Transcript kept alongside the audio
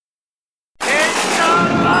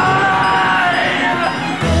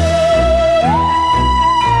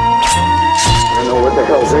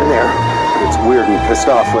She's in there. It's weird and pissed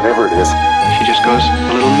off, whatever it is. She just goes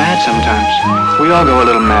a little mad sometimes. We all go a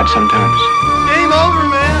little mad sometimes. Game over,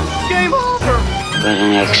 man. Game over. What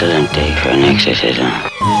an excellent day for an exorcism.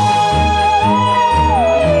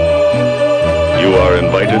 You are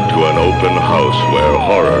invited to an open house where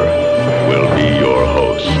horror will be your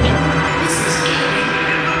host.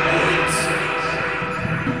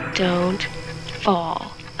 Don't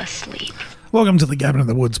fall asleep. Welcome to the Cabin in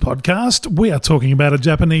the Woods podcast. We are talking about a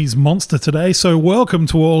Japanese monster today, so welcome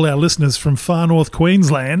to all our listeners from far north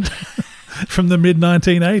Queensland from the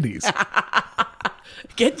mid-1980s.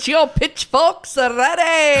 Get your pitchforks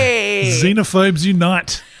ready! Xenophobes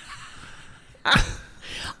unite.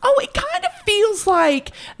 Oh, it kind of feels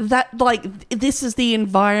like that, like, this is the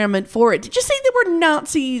environment for it. Did you see there were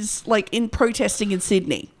Nazis, like, in protesting in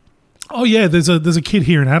Sydney? Oh yeah, there's a kid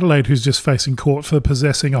here in Adelaide who's just facing court for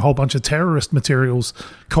possessing a whole bunch of terrorist materials,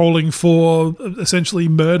 calling for essentially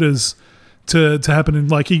murders to happen in,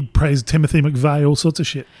 like, he praised Timothy McVeigh, all sorts of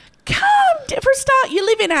shit. For a start, you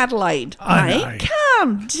live in Adelaide, mate.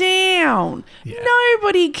 Calm down. Yeah.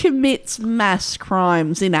 Nobody commits mass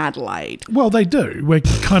crimes in Adelaide. Well, they do. We're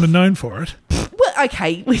kind of known for it. Well,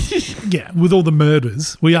 okay. Yeah, with all the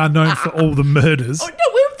murders. We are known for all the murders. Oh, no,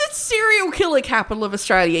 we're the serial killer capital of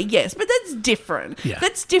Australia, yes, but that's different. Yeah.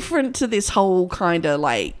 That's different to this whole kind of,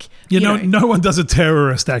 like, You know, no one does a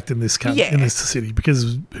terrorist act in this country, Yeah. in this city,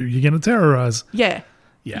 because who are you going to terrorise? Yeah.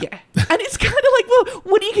 Yeah. And it's kind of like, well,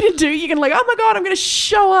 what are you going to do? You're going to like, oh my God, I'm going to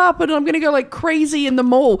show up and I'm going to go like crazy in the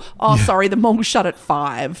mall. Oh, Yeah. sorry, the mall shut at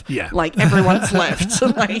 5. Yeah. Like everyone's left.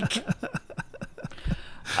 Like,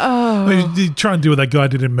 You try and do what that guy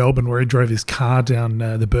did in Melbourne where he drove his car down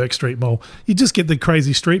the Burke Street Mall. You just get the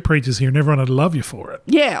crazy street preachers here and everyone would love you for it.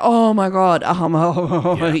 yeah. Oh my God.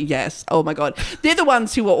 Yeah. Yes. Oh my God. They're the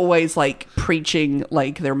ones who are always like preaching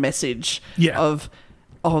like their message Yeah.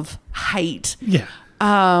 of hate. Yeah.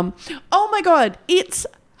 Oh my God, it's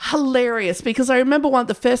hilarious because I remember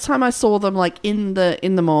the first time I saw them like in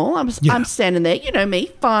the mall. I'm standing there, you know me,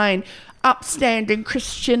 fine, upstanding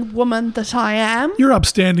Christian woman that I am. You're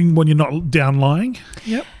upstanding when you're not down lying.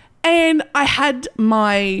 Yep. And I had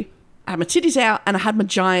my titties out and I had my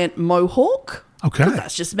giant mohawk. Okay. 'Cause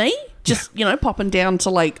that's just me. Just, you know, popping down to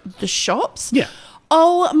like the shops. Yeah.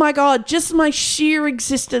 Oh my God, just my sheer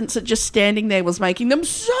existence at just standing there was making them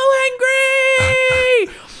so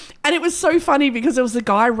angry. And it was so funny because there was a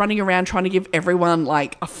guy running around trying to give everyone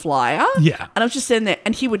like a flyer. Yeah. And I was just sitting there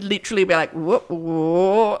and he would literally be like, whoa,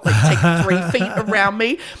 whoa, like take 3 feet around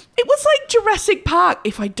me. It was like Jurassic Park.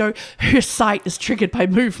 Her sight is triggered by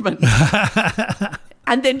movement.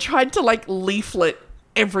 And then tried to like leaflet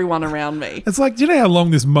everyone around me. It's like, do you know how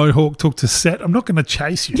long this mohawk took to set? I'm not going to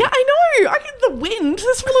chase you. Yeah, I know. I get the wind.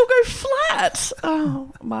 This will all go flat.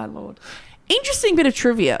 Oh, my Lord. Interesting bit of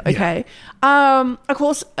trivia, okay? Of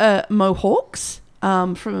course, mohawks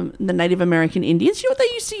from the Native American Indians. Do you know what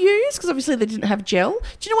they used to use? Because obviously they didn't have gel.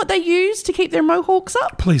 Do you know what they used to keep their mohawks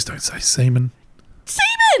up? Please don't say semen.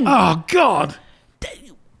 Semen! Oh, God.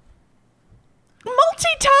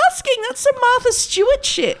 Multitasking. That's some Martha Stewart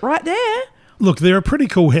shit right there. Look, they're a pretty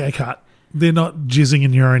cool haircut. They're not jizzing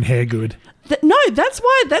in your own hair good. No, that's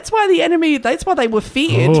why they were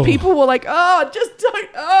feared. Oh. People were like, oh, just don't,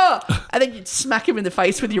 oh. And then you'd smack him in the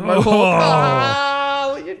face with your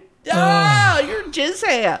mohawk. You're jizz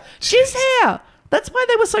hair. Jizz hair. That's why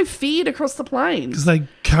they were so feared across the plains. Because they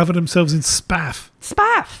covered themselves in spaff.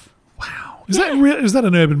 Spaff. Wow. Is that real? Is that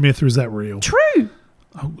an urban myth or is that real? True.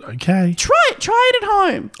 Oh, okay. Try it at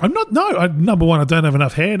home. I'm not. No. Number one, I don't have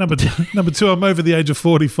enough hair. Number two, I'm over the age of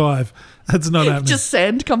 45. That's not happening. Just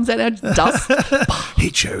sand comes out of dust.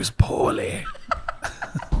 He chose poorly.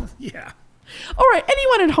 Yeah. All right,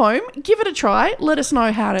 anyone at home, give it a try. Let us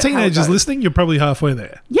know how it Teenagers goes. listening, you're probably halfway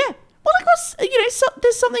there. Yeah. Well, of course,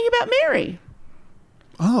 there's something about Mary.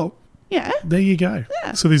 Oh. Yeah. There you go.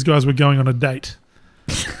 Yeah. So these guys were going on a date,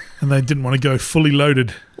 and they didn't want to go fully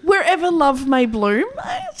loaded. Wherever love may bloom,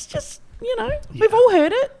 it's just, we've all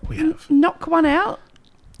heard it. We have. Knock one out,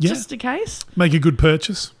 Yeah. just in case. Make a good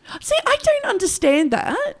purchase. See, I don't understand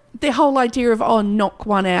that. The whole idea of, knock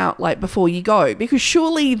one out, like, before you go. Because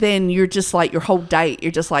surely then you're just, like, your whole date,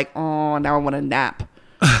 you're just like, oh, now I want a nap.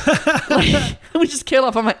 Like, we just kill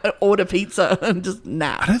off, I might order pizza and just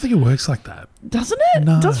nap. I don't think it works like that. Doesn't it?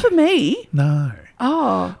 No. It does for me. No.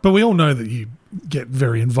 Oh. But we all know that you get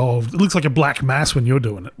very involved. It looks like a black mass when you're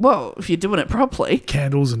doing it. Well, if you're doing it properly.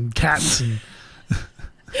 Candles and cats and...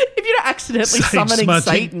 If you're not accidentally Sage summoning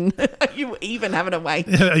smudging. Satan, are you even having a way?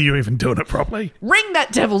 Are you even doing it properly? Ring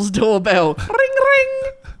that devil's doorbell. Ring,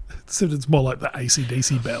 ring. It's more like the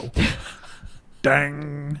AC/DC bell.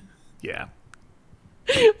 Dang. Yeah.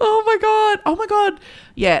 Oh my god.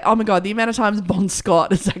 Yeah, oh my god, the amount of times Bon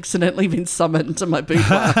Scott has accidentally been summoned to my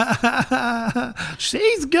boudoir.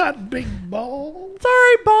 She's got big balls.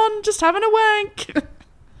 Sorry, Bon, just having a wank.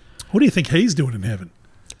 What do you think he's doing in heaven?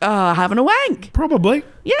 Having a wank. Probably.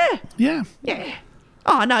 Yeah. Yeah. Yeah.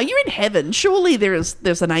 Oh no, you're in heaven. Surely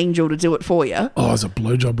there's an angel to do it for you. Oh, it's a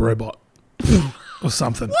blowjob robot. Or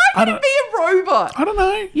something. Why would it be a robot? I don't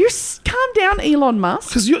know. Calm down, Elon Musk.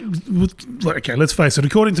 Because okay, let's face it.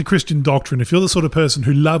 According to Christian doctrine, if you're the sort of person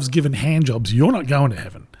who loves giving handjobs, you're not going to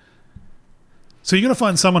heaven. So you're going to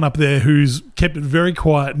find someone up there who's kept it very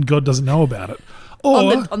quiet and God doesn't know about it.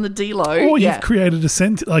 Or, on the D-Lo. Or you've created a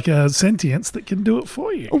sentience that can do it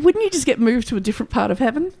for you. Or wouldn't you just get moved to a different part of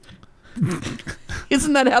heaven?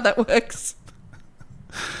 Isn't that how that works?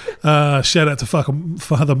 Shout out to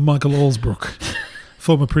Father Michael Allsbrook,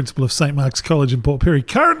 former principal of St. Mark's College in Port Pirie,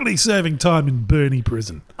 currently serving time in Burnie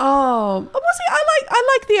Prison. Oh,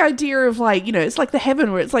 I like the idea of it's like the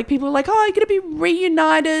heaven where it's like people are like, oh, you're going to be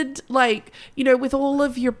reunited, with all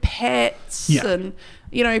of your pets and,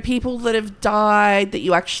 people that have died that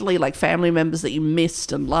you actually, family members that you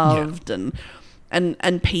missed and loved and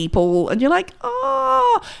people. And you're like,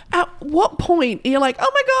 oh, at what point? And you're like,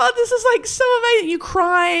 oh my God, this is so amazing. You're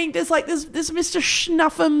crying. There's this Mr.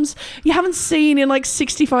 Schnuffums you haven't seen in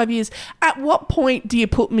 65 years. At what point do you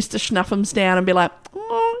put Mr. Schnuffums down and be like,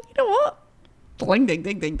 oh, you know what? Ding, ding,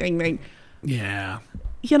 ding, ding, ding, ding. Yeah.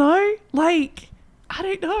 I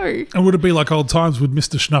don't know. And would it be like old times with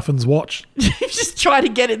Mr. Schnuffen's watch? Just try to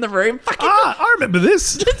get in the room. I remember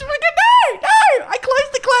this. No, I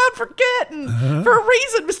closed the cloud for curtain for a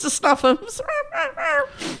reason, Mr. Snuffums.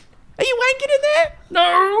 Are you wanking in there?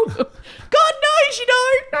 No. God knows you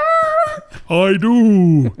don't. No. I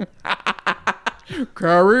do.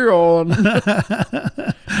 Carry on.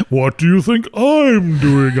 What do you think I'm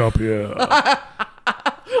doing up here?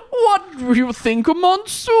 What do you think a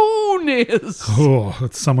monsoon is? Oh,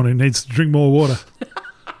 that's someone who needs to drink more water.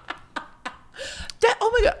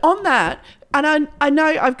 Oh my God, on that, and I know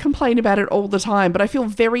I've complained about it all the time, but I feel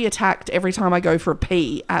very attacked every time I go for a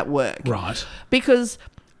pee at work. Right. Because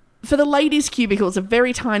for the ladies' cubicle, it's a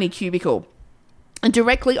very tiny cubicle. And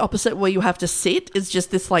directly opposite where you have to sit is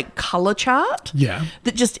just this colour chart. Yeah.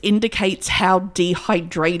 That just indicates how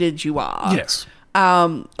dehydrated you are. Yes.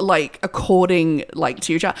 According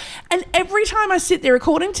to your chart. And every time I sit there,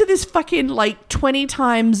 according to this fucking 20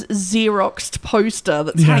 times Xeroxed poster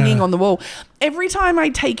that's hanging on the wall, every time I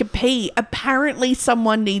take a pee, apparently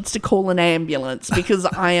someone needs to call an ambulance because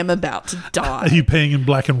I am about to die. Are you peeing in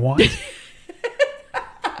black and white?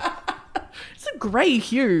 It's a grey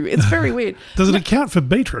hue. It's very weird. Does it account for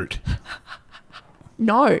beetroot?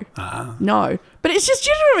 No. No. But it's just,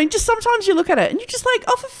 you know what I mean? Just sometimes you look at it and you're just like,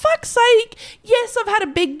 oh, for fuck's sake. Yes, I've had a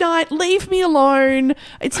big night. Leave me alone.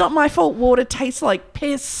 It's not my fault water tastes like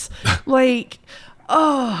piss.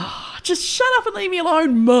 Just shut up and leave me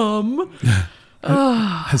alone, Mum.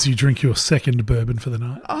 As you drink your second bourbon for the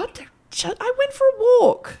night? I went for a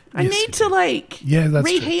walk. I need to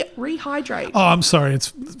that's rehydrate. Oh, I'm sorry. It's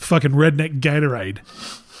fucking redneck Gatorade.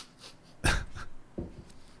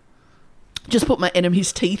 Just put my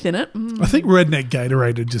enemy's teeth in it. I think redneck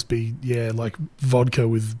Gatorade would just be, vodka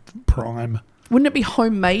with Prime. Wouldn't it be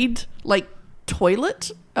homemade,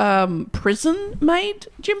 toilet, prison made,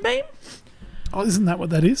 Jim Beam? Oh, isn't that what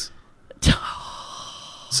that is?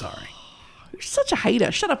 Sorry. You're such a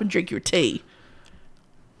hater. Shut up and drink your tea.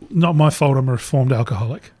 Not my fault. I'm a reformed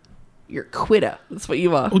alcoholic. You're a quitter. That's what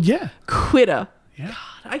you are. Well, yeah. Quitter. Yeah.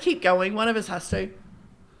 God, I keep going. One of us has to.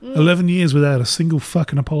 11 years without a single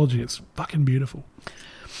fucking apology. It's fucking beautiful.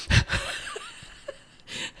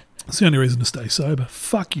 It's the only reason to stay sober.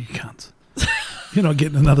 Fuck you, cunts. You're not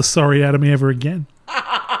getting another sorry out of me ever again.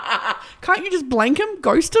 Can't you just blank him,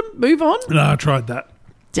 ghost him, move on? No, I tried that.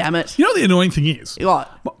 Damn it. You know what the annoying thing is?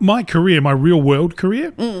 What? My career, my real world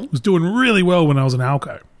career, was doing really well when I was an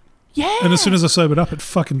alco. Yeah. And as soon as I sobered up, it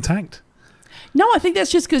fucking tanked. No, I think that's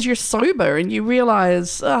just because you're sober and you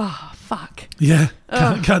realise, oh, fuck. Yeah.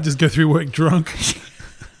 Can't just go through work drunk.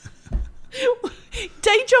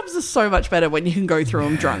 Day jobs are so much better when you can go through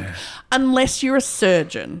them drunk. Unless you're a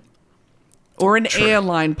surgeon or an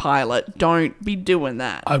airline pilot. Don't be doing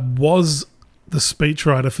that. I was the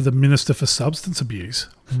speechwriter for the Minister for Substance Abuse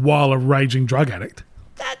while a raging drug addict.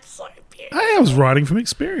 That's so beautiful. I was writing from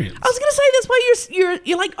experience. I was going to say that's why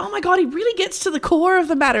you're like, oh my God, he really gets to the core of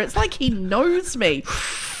the matter. It's like he knows me.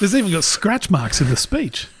 There's even got scratch marks in the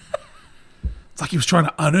speech. It's like he was trying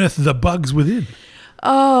to unearth the bugs within.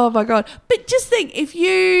 Oh my God. But just think, if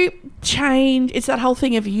you change. It's that whole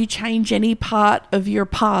thing of you change any part of your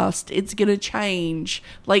past, it's going to change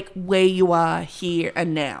like where you are here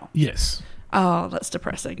and now. Yes. Oh, that's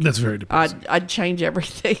depressing. That's very depressing. I'd change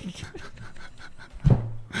everything.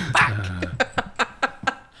 Fuck.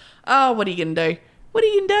 Oh, what are you going to do? What are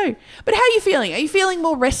you going to do? But how are you feeling? Are you feeling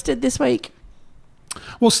more rested this week?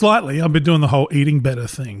 Well, slightly. I've been doing the whole eating better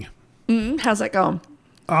thing. How's that going?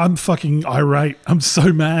 I'm fucking irate. I'm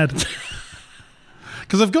so mad.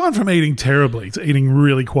 Because I've gone from eating terribly to eating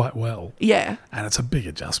really quite well. Yeah. And it's a big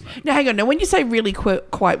adjustment. Now, hang on. Now, when you say really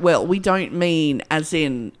quite well, we don't mean as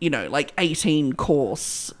in, like 18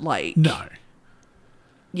 course, like... No.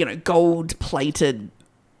 Gold-plated...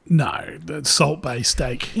 No. The salt-based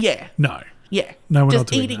steak. Yeah. No. Yeah. No, we're just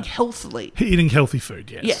not doing eating that. healthily. Eating healthy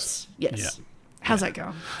food, yes. Yes. Yeah. How's that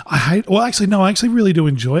going? I actually really do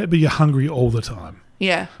enjoy it, but you're hungry all the time.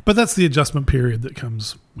 Yeah. But that's the adjustment period that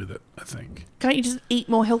comes with it, I think. Can't you just eat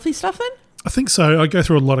more healthy stuff then? I think so. I go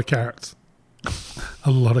through a lot of carrots. A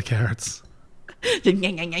lot of carrots. Yeah,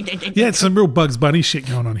 it's some real Bugs Bunny shit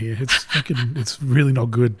going on here. It's really not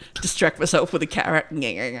good. Distract myself with a carrot.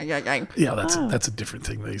 Yeah, that's a different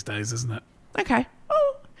thing these days, isn't it? Okay.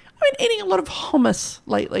 Oh, I've been eating a lot of hummus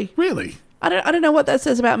lately. Really? I don't know what that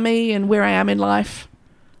says about me and where I am in life.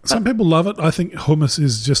 Some people love it. I think hummus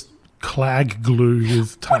is just clag glue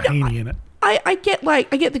with tahini in it. I get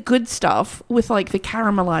the good stuff with like the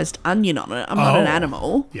caramelized onion on it. I'm not an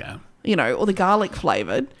animal. Yeah. Or the garlic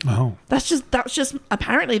flavored. Oh. That's just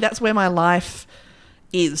apparently that's where my life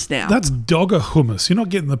is now. That's dogger hummus. You're not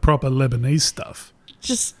getting the proper Lebanese stuff.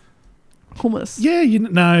 Just hummus. Yeah, you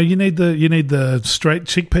need the straight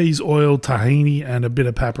chickpeas, oil, tahini, and a bit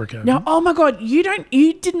of paprika. Now, oh my God,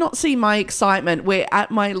 you did not see my excitement where at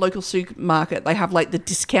my local supermarket they have like the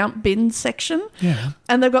discount bin section. Yeah.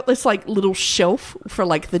 And they've got this like little shelf for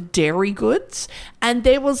like the dairy goods. And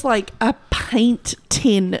there was like a paint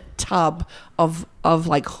tin tub of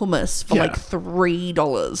like hummus for like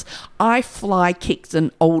 $3. I fly kicked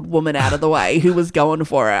an old woman out of the way who was going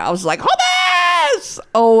for it. I was like, hummus!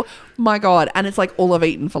 Oh my God. And it's like all I've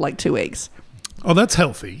eaten for like 2 weeks. Oh, that's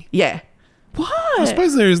healthy. Yeah. What? I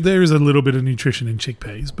suppose there is a little bit of nutrition in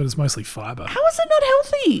chickpeas, but it's mostly fibre. How is it not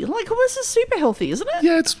healthy? Like hummus is super healthy, isn't it?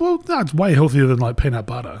 Yeah, it's way healthier than like peanut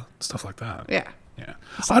butter, stuff like that. Yeah. Yeah.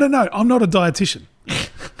 I don't know. I'm not a dietitian.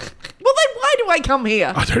 Well, then why do I come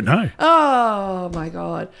here? I don't know. Oh my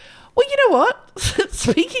God. Well, you know what?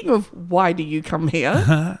 Speaking of why do you come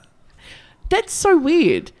here? That's so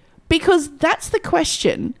weird because that's the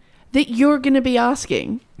question that you're going to be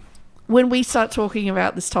asking when we start talking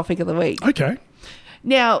about this topic of the week. Okay.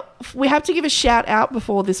 Now, we have to give a shout out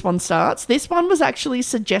before this one starts. This one was actually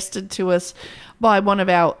suggested to us by one of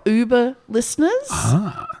our Uber listeners,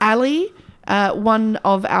 Ali, one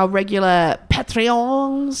of our regular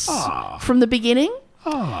Patreons from the beginning.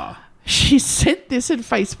 She sent this in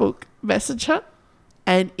Facebook Messenger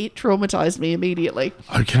and it traumatized me immediately.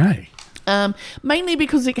 Okay. Mainly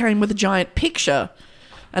because it came with a giant picture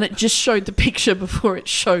and it just showed the picture before it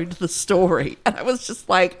showed the story. And I was just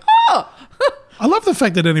like, I love the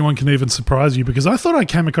fact that anyone can even surprise you because I thought I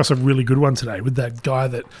came across a really good one today with that guy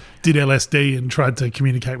that did LSD and tried to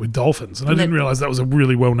communicate with dolphins. And I didn't realize that was a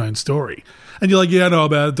really well-known story. And you're like, yeah, I know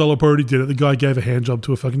about it. Dollar already did it. The guy gave a hand job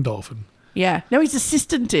to a fucking dolphin. Yeah. No, his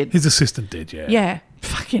assistant did. His assistant did, yeah. Yeah.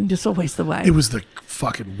 Fucking just always the way. It was the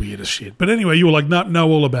fucking weirdest shit. But anyway, you were like, know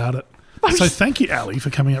all about it. So thank you, Ali,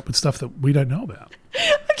 for coming up with stuff that we don't know about.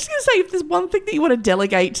 I'm just going to say, if there's one thing that you want to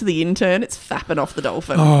delegate to the intern, it's fapping off the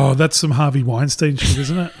dolphin. Oh, that's some Harvey Weinstein shit,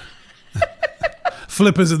 isn't it?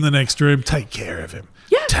 Flipper's in the next room. Take care of him.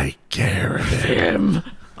 Yeah. Take care of him.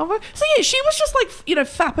 Oh, so yeah, she was just like,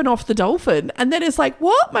 fapping off the dolphin. And then it's like,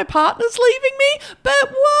 what? My partner's leaving me?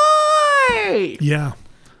 But why? Yeah.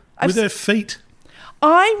 With her feet.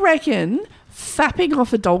 I reckon fapping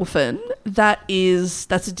off a dolphin,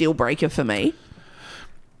 that's a deal breaker for me.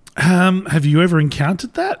 Have you ever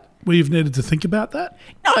encountered that? Where you've needed to think about that?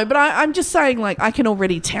 No, but I'm just saying, like, I can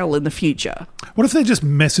already tell in the future. What if they're just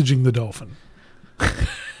messaging the dolphin?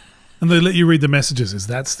 And they let you read the messages. Is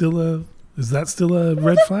that still a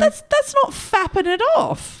red flag? That's not fapping it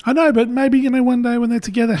off. I know, but maybe, one day when they're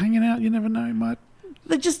together hanging out, you never know, it might...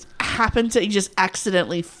 They just happen to, he just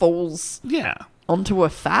accidentally falls yeah. onto a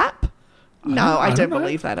fap? No, I don't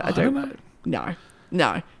believe that. I don't know.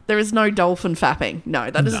 No. There is no dolphin fapping. No,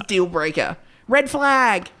 that is a deal breaker. Red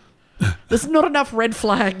flag. There's not enough red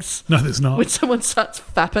flags. No, there's not. When someone starts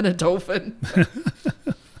fapping a dolphin.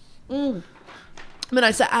 But no,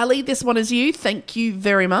 so Ali, this one is you. Thank you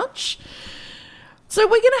very much. So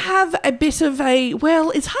we're going to have a bit of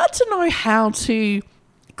it's hard to know how to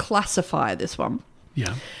classify this one.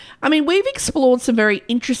 Yeah. I mean, we've explored some very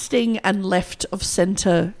interesting and left of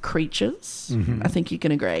centre creatures. I think you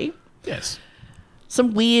can agree. Yes.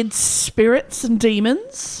 Some weird spirits and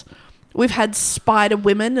demons. We've had spider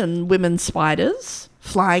women and women spiders,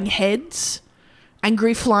 flying heads,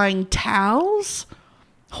 angry flying towels,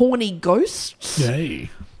 horny ghosts. Yay.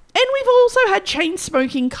 And we've also had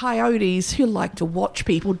chain-smoking coyotes who like to watch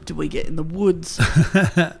people doing it in the woods.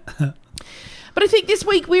 But I think this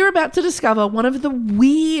week we're about to discover one of the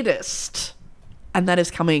weirdest, and that is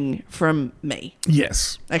coming from me.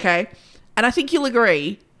 Yes. Okay? And I think you'll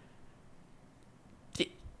agree.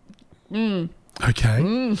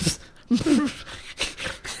 Okay.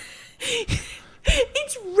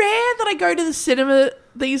 It's rare that I go to the cinema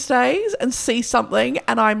these days and see something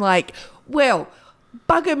and I'm like, well,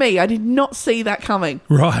 bugger me, I did not see that coming.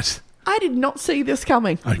 Right. I did not see this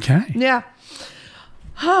coming. Okay. Yeah.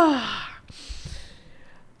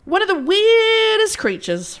 One of the weirdest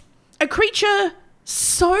creatures. A creature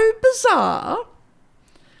so bizarre.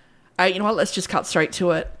 You know what? Let's just cut straight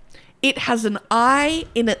to it. It has an eye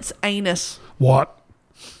in its anus. What?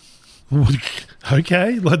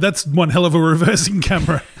 Okay. Like, that's one hell of a reversing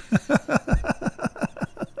camera.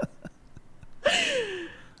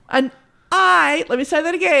 An eye, let me say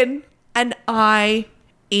that again. An eye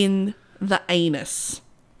in the anus.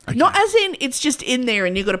 Okay. Not as in it's just in there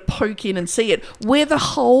and you've got to poke in and see it. Where the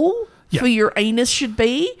hole for your anus should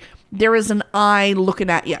be, there is an eye looking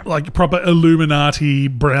at you. Like a proper Illuminati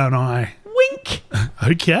brown eye. Wink.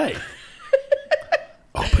 Okay.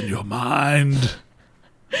 Open your mind.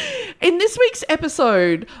 In this week's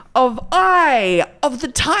episode of Eye of the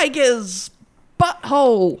Tiger's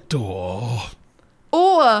Butthole Door.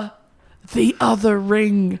 or The Other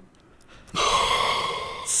Ring.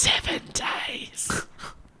 7 days.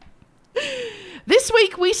 This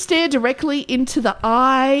week we stare directly into the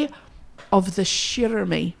eye of the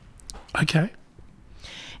Shirime. Okay.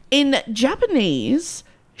 In Japanese,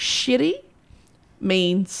 shiri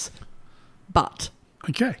means butt,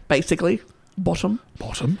 Okay. basically, bottom.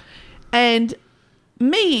 Bottom. And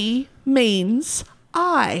me means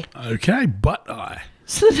eye. Okay. Butt eye.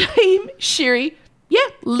 So the name Shiri,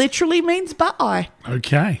 literally means butt eye.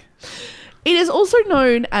 Okay. It is also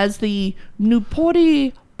known as the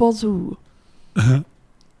Nupori Bozu.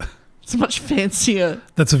 It's much fancier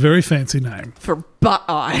That's a very fancy name. for butt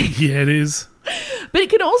eye. Yeah, it is. But it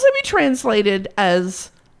can also be translated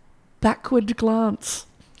as backward glance.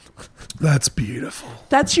 That's beautiful.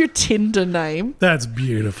 That's your Tinder name. That's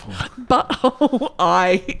beautiful. Butthole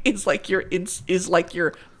eye is like your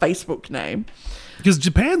Facebook name. Because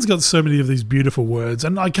Japan's got so many of these beautiful words,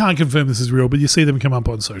 and I can't confirm this is real, but you see them come up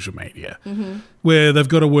on social media, where they've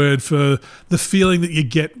got a word for the feeling that you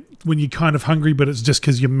get when you're kind of hungry, but it's just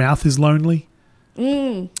because your mouth is lonely.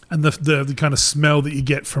 And the kind of smell that you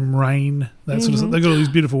get from rain, that sort of stuff. They've got all these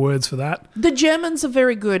beautiful words for that. The Germans are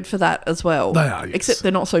very good for that as well. They are, yes. Except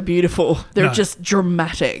they're not so beautiful. They're No. just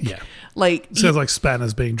dramatic. Yeah. Like Sounds like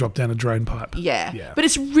spanners being dropped down a drain pipe. Yeah. But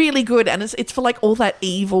it's really good, and it's for like all that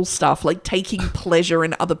evil stuff, like taking pleasure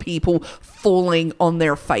in other people falling on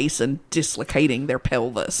their face and dislocating their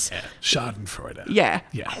pelvis. Yeah. Schadenfreude. Yeah.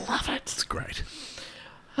 Yeah. I love it. It's great.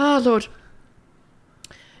 Oh, Lord.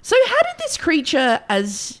 So how did this creature,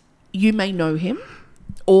 as you may know him,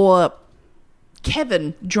 or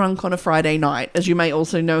Kevin, drunk on a Friday night, as you may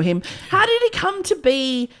also know him, how did he come to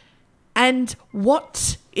be, and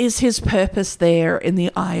what is his purpose there in the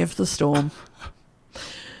eye of the storm?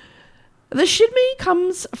 The Shirime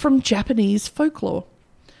comes from Japanese folklore.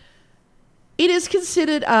 It is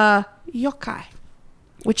considered a yokai,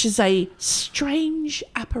 which is a strange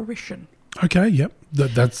apparition. Okay, yep.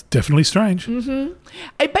 That's definitely strange.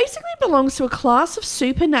 It basically belongs to a class of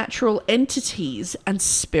supernatural entities and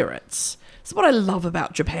spirits. That's what I love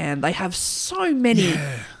about Japan. They have so many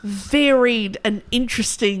varied and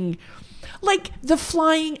interesting, like the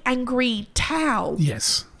flying angry Tao,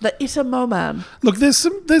 Yes. the Itamoman. Look, there's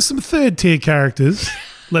some third tier characters.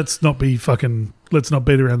 Let's not beat around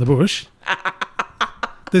the bush.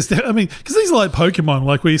 Because these are like Pokemon,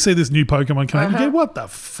 like where you see this new Pokemon come out and you go, what the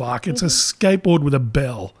fuck? It's a skateboard with a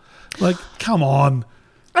bell. Like, come on.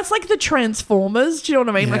 That's like the Transformers. Do you know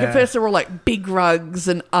what I mean? Like at Yeah. first they're all like big rugs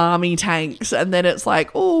and army tanks, and then it's like,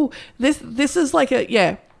 oh, this is like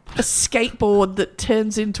a skateboard that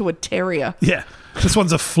turns into a terrier. Yeah. This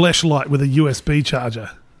one's a fleshlight with a USB charger.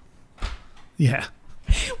 Yeah.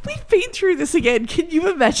 We've been through this again. Can you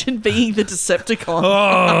imagine being the Decepticon?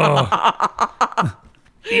 Oh.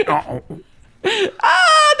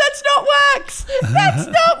 That's not wax. That's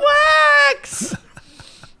not wax.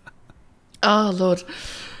 Oh, Lord.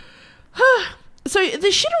 So the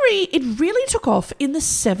shittery, it really took off in the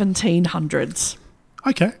 1700s.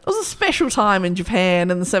 Okay. It was a special time in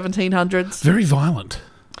Japan in the 1700s. Very violent.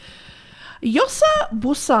 Yosa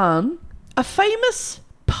Busan, a famous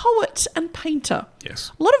poet and painter.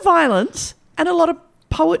 Yes. A lot of violence and a lot of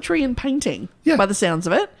poetry and painting, by the sounds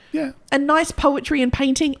of it. Yeah. And nice poetry and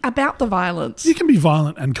painting about the violence. You can be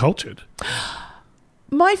violent and cultured.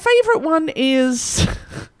 My favourite one is...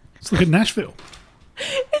 Let's look at Nashville.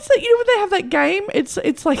 It's like, you know when they have that game?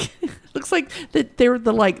 It's like... looks like that they're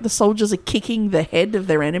the soldiers are kicking the head of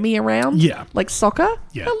their enemy around. Yeah. Like soccer.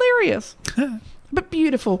 Yeah. Hilarious. But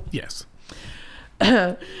beautiful. Yes.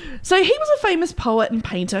 So he was a famous poet and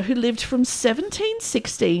painter who lived from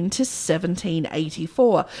 1716 to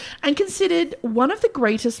 1784 and considered one of the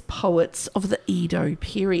greatest poets of the Edo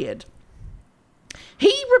period.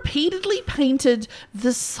 He repeatedly painted the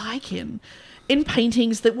Saikin in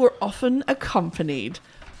paintings that were often accompanied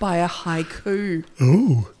by a haiku.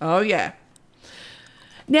 Ooh. Oh, yeah.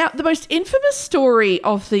 Now, the most infamous story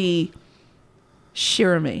of the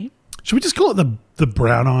Shirime... Should we just call it the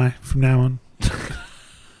brown eye from now on?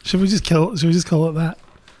 Should we just call it that?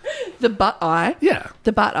 The butt eye? Yeah.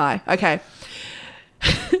 The butt eye. Okay.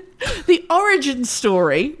 The origin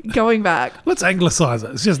story, going back... Let's anglicise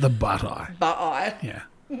it. It's just the butt eye. Butt eye. Yeah.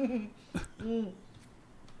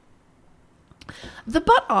 The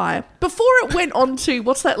butt eye, before it went on to...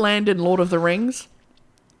 What's that land in Lord of the Rings?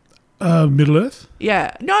 Middle Earth?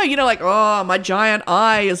 Yeah. No, oh, my giant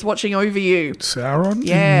eye is watching over you. Sauron?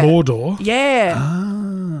 Yeah. In Mordor? Yeah. Ah.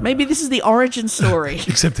 Maybe this is the origin story.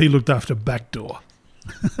 Except he looked after Backdoor.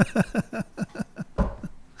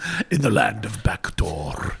 In the land of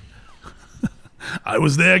Backdoor. I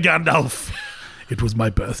was there, Gandalf. It was my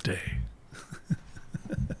birthday.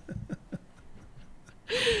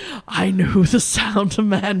 I know the sound a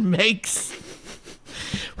man makes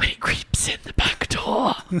when he creeps in the back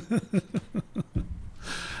door.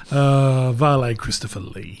 Valet Christopher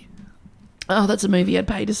Lee. Oh, that's a movie I'd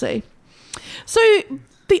pay to see. So,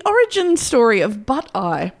 the origin story of Butt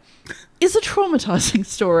Eye is a traumatizing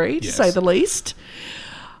story, to say the least.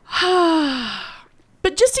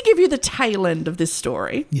 But just to give you the tail end of this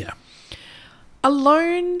story. Yeah. A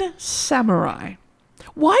lone samurai.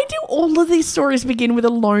 Why do all of these stories begin with a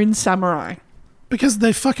lone samurai? Because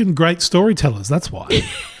they're fucking great storytellers, that's why.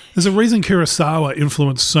 There's a reason Kurosawa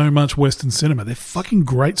influenced so much Western cinema. They're fucking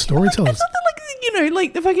great storytellers. It's not that,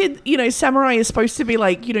 the fucking, samurai is supposed to be,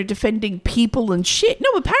 defending people and shit. No,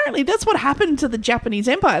 apparently that's what happened to the Japanese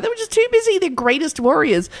Empire. They were just too busy, their greatest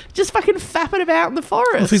warriors, just fucking fapping about in the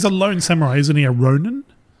forest. Well, if he's a lone samurai, isn't he a ronin?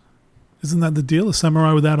 Isn't that the deal? A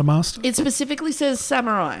samurai without a master? It specifically says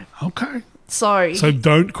samurai. Okay. So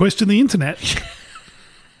don't question the internet.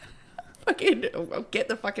 Fucking, I'll get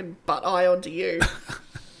the fucking butt eye onto you.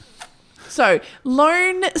 So,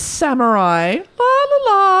 lone samurai,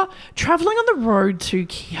 travelling on the road to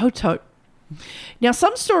Kyoto. Now,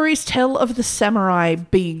 some stories tell of the samurai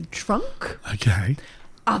being drunk. Okay.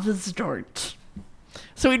 Others don't.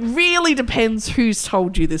 So it really depends who's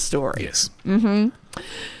told you this story. Yes. Mm-hmm.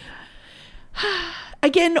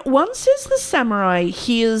 Again, one says the samurai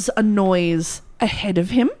hears a noise ahead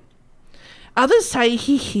of him. Others say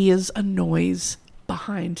he hears a noise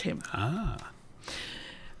behind him. Ah.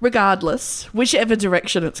 Regardless, whichever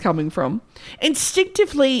direction it's coming from,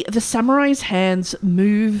 instinctively the samurai's hands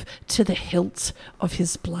move to the hilt of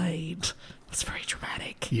his blade. It's very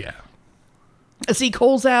dramatic. Yeah. As he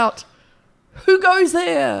calls out, "Who goes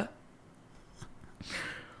there?"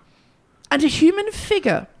 And a human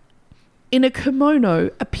figure in a kimono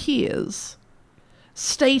appears,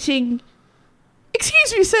 stating,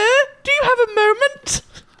 "Excuse me, sir, do you have a moment?"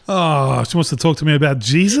 Oh, she wants to talk to me about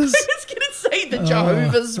Jesus? I was going to say the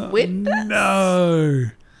Jehovah's Witness. No.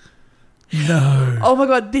 Oh my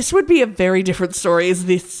God, this would be a very different story as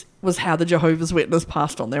this was how the Jehovah's Witness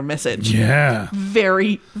passed on their message. Yeah.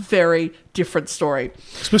 Very, very different story.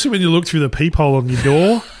 Especially when you look through the peephole on your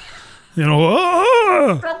door.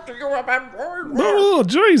 Oh,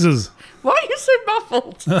 Jesus. Why are you so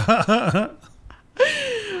muffled?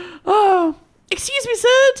 Oh, excuse me,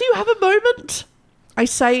 sir, do you have a moment? I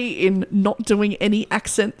say in not doing any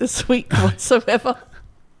accent this week whatsoever.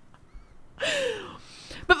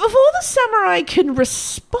 But before the samurai can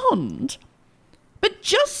respond, but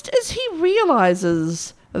just as he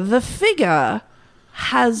realizes the figure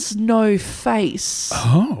has no face.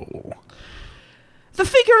 Oh. The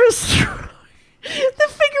figure is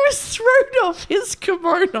thrown off his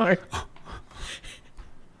kimono.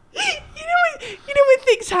 You know when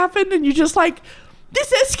things happen and you're just like,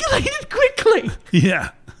 this escalated quickly.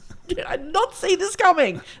 Yeah. I did not see this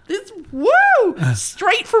coming. This, woo!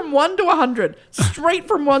 Straight from 1 to 100. Straight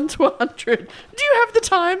from 1 to 100. Do you have the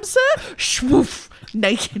time, sir? Shwoof.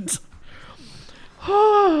 Naked.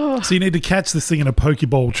 So you need to catch this thing in a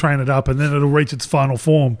Pokeball, train it up, and then it'll reach its final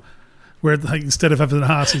form, where instead of having an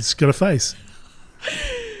ass, it's got a face.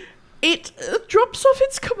 It drops off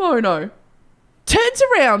its kimono, turns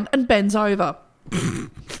around and bends over,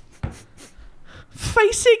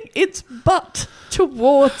 facing its butt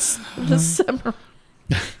towards the samurai.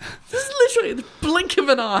 This is literally the blink of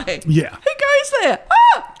an eye. Yeah. Who goes there?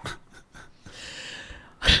 Ah!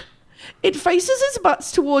 It faces its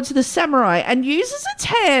butts towards the samurai and uses its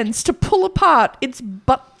hands to pull apart its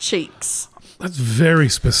butt cheeks. That's very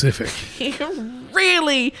specific. You can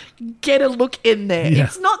really get a look in there. Yeah.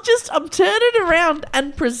 It's not just I'm turning around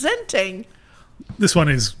and presenting. This one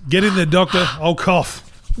is, get in there, doctor, I'll cough.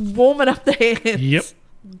 Warming up the hands. Yep.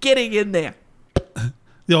 Getting in there.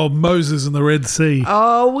 The old Moses and the Red Sea.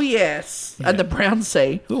 Oh, yes. And the Brown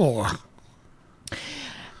Sea. Oh.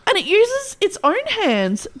 And it uses its own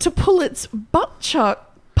hands to pull its butt cheeks.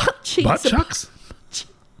 Butt chucks?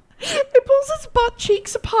 It pulls its butt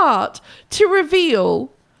cheeks apart to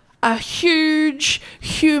reveal a huge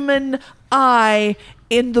human eye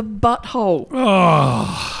in the butthole.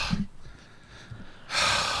 Oh.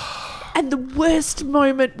 And the worst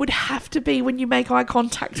moment would have to be when you make eye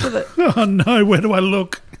contact with it. Oh, no, where do I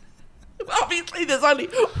look? Obviously, there's only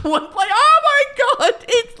one place. Oh, my God,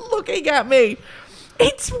 it's looking at me.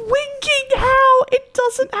 It's winking. How? It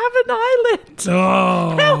doesn't have an eyelid.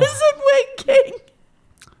 Oh. How is it winking?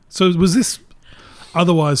 So was this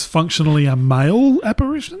otherwise functionally a male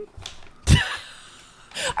apparition?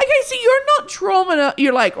 Okay, so you're not trauma.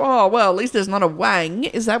 You're like, oh, well, at least there's not a wang.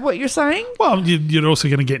 Is that what you're saying? Well, you're also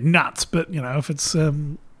going to get nuts, but, if it's,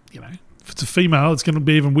 if it's a female, it's going to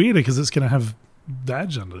be even weirder because it's going to have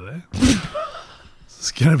vag under there.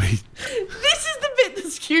 It's going to be... This is the bit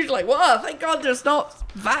that's huge. Like, wow, thank God there's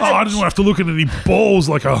not vag. Oh, I didn't want to have to look at any balls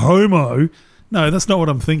like a homo. No, that's not what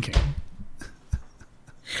I'm thinking.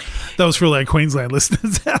 That was for all our Queensland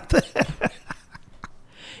listeners out there.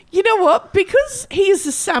 You know what? Because he is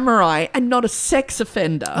a samurai and not a sex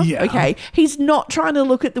offender, okay, he's not trying to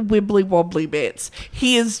look at the wibbly wobbly bits.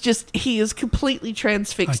 He is completely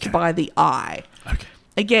transfixed by the eye. Okay.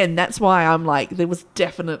 Again, that's why I'm like, there was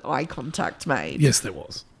definite eye contact made. Yes, there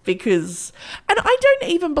was. Because, and I don't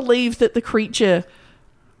even believe that the creature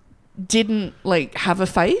didn't, have a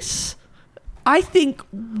face. I think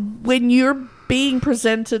when you're being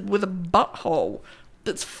presented with a butthole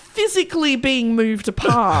that's physically being moved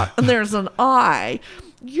apart and there's an eye,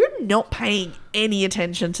 you're not paying any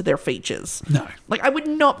attention to their features. No. I would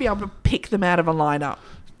not be able to pick them out of a lineup.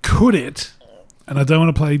 Could it? And I don't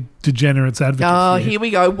want to play degenerate's advocate. Oh, here we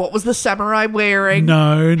go. What was the samurai wearing?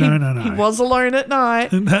 No. He was alone at night.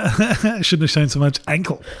 Shouldn't have shown so much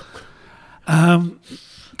ankle.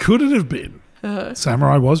 Could it have been?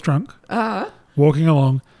 Samurai was drunk, walking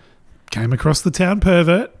along, came across the town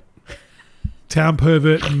pervert. Town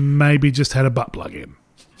pervert maybe just had a butt plug in.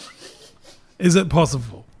 Is it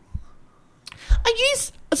possible?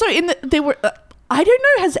 There were. I don't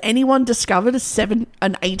know. Has anyone discovered an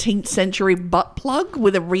 18th century butt plug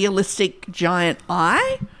with a realistic giant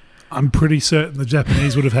eye? I'm pretty certain the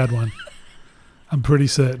Japanese would have had one. I'm pretty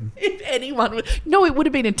certain. If anyone would, no, it would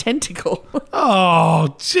have been a tentacle.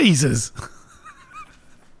 Oh, Jesus!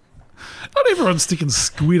 Not everyone's sticking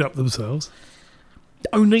squid up themselves.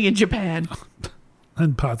 Only in Japan.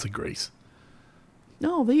 And parts of Greece.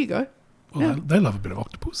 Oh, there you go. Well, they love a bit of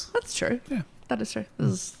octopus. That's true. Yeah. That is true.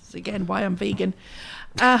 This is, again, why I'm vegan.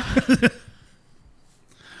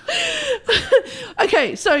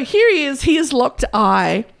 Okay, so here he is. He is locked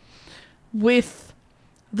eye with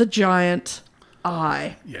the giant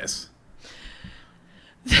eye. Yes.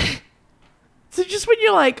 So just when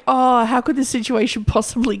you're like, oh, how could this situation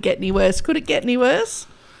possibly get any worse? Could it get any worse?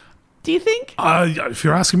 Do you think? If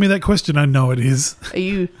you're asking me that question, I know it is. Are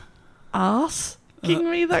you asking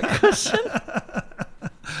me that question?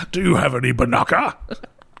 Do you have any banaka?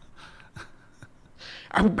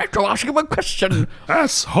 I'm about to ask you a question.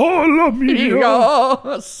 Assolomia.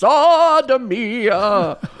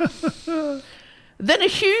 Sodomia. Then a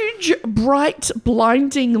huge, bright,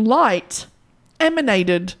 blinding light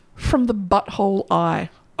emanated from the butthole eye.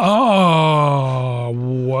 Oh,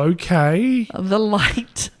 okay. The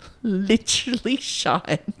light literally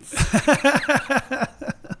shines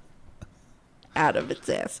out of its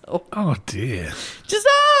asshole. Oh, dear. Just,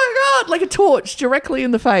 oh, God, like a torch directly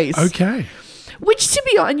in the face. Okay. Which, to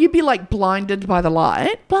be honest, you'd be like blinded by the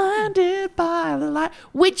light.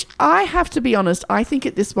 Which I have to be honest, I think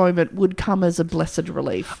at this moment would come as a blessed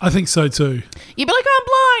relief. I think so too. You'd be like, I'm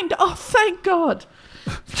blind. Oh, thank God.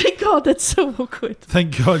 Thank God, that's so awkward.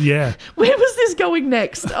 Thank God, yeah. Where was this going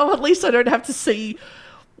next? Oh, at least I don't have to see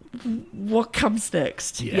what comes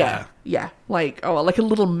next. Yeah. Like a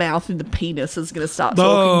little mouth in the penis is going to start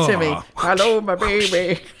talking to me. Hello, my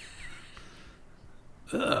baby.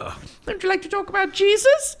 Don't you like to talk about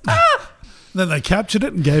Jesus? Ah! Then they captured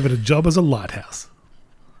it and gave it a job as a lighthouse.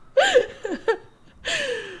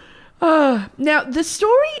 Now, the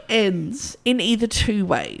story ends in either two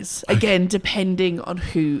ways, again, depending on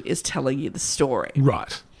who is telling you the story.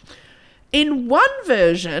 Right. In one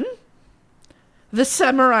version, the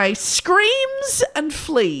samurai screams and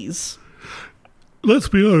flees. Let's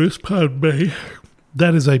be honest, pardon me,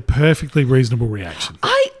 that is a perfectly reasonable reaction.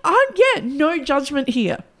 No judgment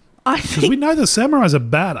here. Because we know the samurais are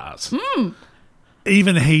badass.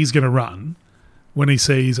 Even he's going to run when he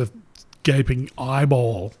sees a gaping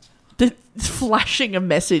eyeball. Flashing a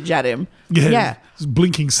message at him. Yeah.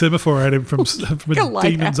 Blinking semaphore at him from a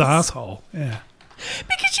demon's asshole. Yeah.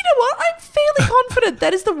 Because you know what? I'm fairly confident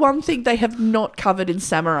that is the one thing they have not covered in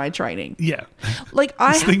samurai training. Yeah. Like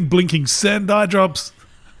this thing blinking Sendai drops.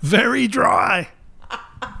 Very dry.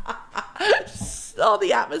 Oh,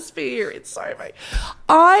 the atmosphere. It's so amazing.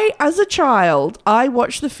 As a child, I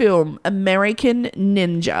watched the film American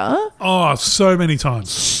Ninja. Oh, so many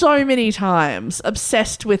times. So many times.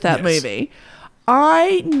 Obsessed with that movie.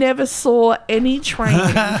 I never saw any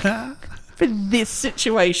training for this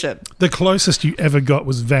situation. The closest you ever got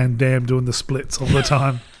was Van Damme doing the splits all the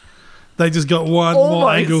time. They just got one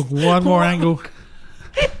more angle.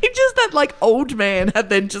 It just that like old man had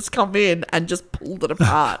then just come in and just pulled it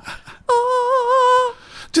apart.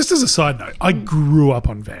 Just as a side note, I grew up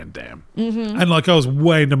on Van Damme. And like I was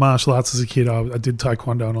way into martial arts as a kid. I did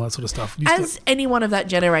taekwondo and all that sort of stuff. Anyone of that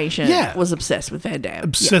generation was obsessed with Van Damme.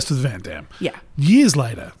 Obsessed with Van Damme. Yeah. Years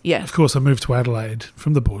later, yeah, of course, I moved to Adelaide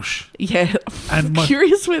from the bush. Yeah. I'm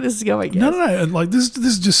curious where this is going. No. And like this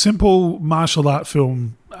is just simple martial art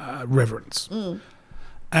film reverence.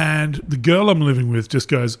 And the girl I'm living with just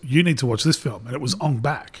goes, "You need to watch this film." And it was Ong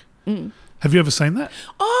Bak. Have you ever seen that?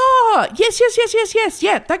 Oh, yes.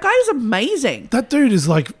 Yeah, that guy is amazing. That dude is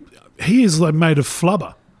like, he is like made of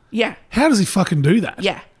flubber. Yeah. How does he fucking do that?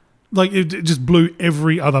 Yeah. Like it just blew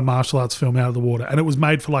every other martial arts film out of the water, and it was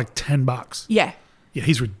made for like $10. Yeah. Yeah,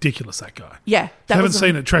 he's ridiculous, that guy. Yeah. I haven't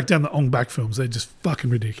seen it. Track down the Ong Bak films. They're just fucking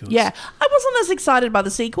ridiculous. Yeah. I wasn't as excited by the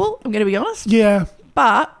sequel, I'm going to be honest. Yeah.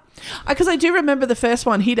 But, because I do remember the first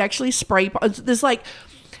one, he'd actually spray... There's like,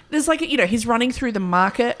 he's running through the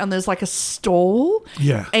market and there's like a stall.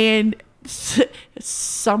 Yeah. And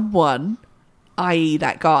someone, i.e.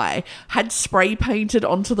 that guy, had spray painted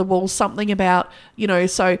onto the wall something about,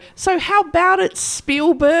 so how about it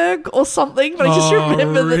Spielberg or something? But I just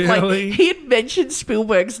remember that like he had mentioned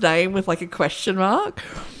Spielberg's name with like a question mark.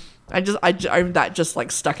 That just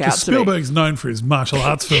like stuck out to me. Spielberg's known for his martial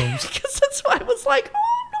arts films. Because that's why I was like,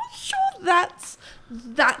 I'm not sure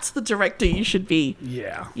that's the director you should be.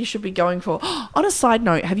 Yeah. You should be going for. On a side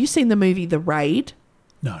note, have you seen the movie The Raid?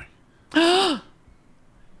 No. No,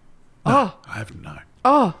 I haven't. No.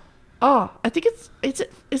 I think is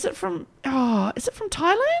it from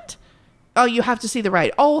Thailand? Oh, you have to see The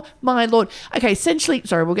Raid. Oh my Lord. Okay, essentially,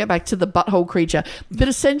 sorry, we'll get back to the butthole creature, but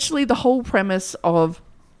essentially the whole premise of,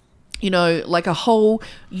 like a whole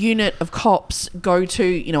unit of cops go to,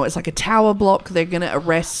 it's like a tower block. They're going to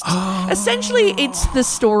arrest. Oh. Essentially, it's the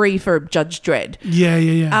story for Judge Dredd.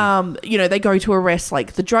 Yeah. They go to arrest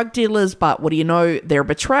like the drug dealers, but what do you know? They're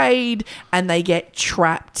betrayed and they get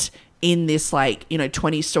trapped in this like,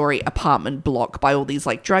 20-story apartment block by all these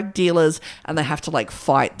like drug dealers, and they have to like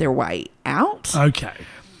fight their way out. Okay.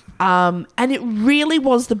 And it really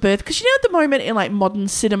was the birth, because at the moment in like modern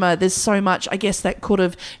cinema, there's so much, I guess, that could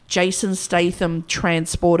have Jason Statham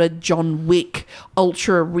transported John Wick,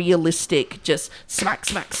 ultra realistic, just smack,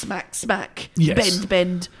 yes.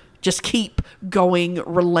 bend, just keep going,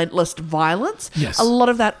 relentless violence. Yes. A lot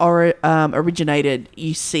of that originated,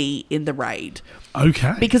 you see, in The Raid.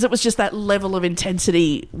 Okay. Because it was just that level of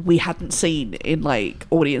intensity we hadn't seen in like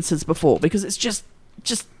audiences before, because it's just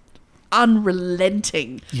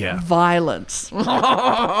unrelenting violence.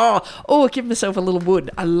 Give myself a little wood.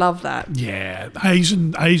 I love that. Yeah.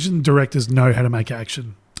 Asian directors know how to make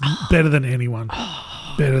action better than anyone.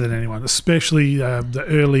 better than anyone, especially the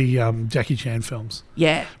early Jackie Chan films.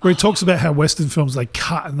 Yeah. Where he talks about how Western films, they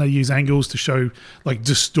cut and they use angles to show like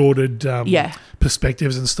distorted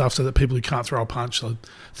perspectives and stuff so that people who can't throw a punch are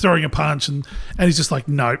throwing a punch. And he's just like,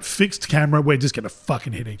 no, fixed camera, we're just going to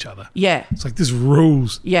fucking hit each other. Yeah. It's like, this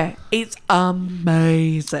rules. Yeah. It's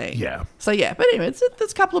amazing. Yeah. So, yeah. But anyway,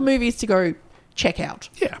 there's a couple of movies to go check out.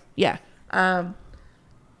 Yeah. Yeah.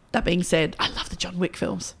 That being said, I love the John Wick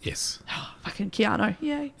films. Yes. Oh, fucking Keanu.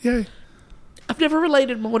 Yay. Yeah. I've never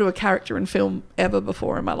related more to a character in film ever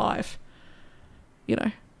before in my life. You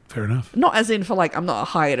know. Fair enough. Not as in for like, I'm not a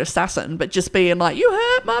hired assassin, but just being like, you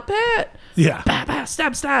hurt my pet. Yeah. Bah, bah,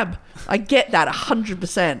 stab, stab. I get that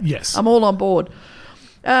 100%. Yes. I'm all on board.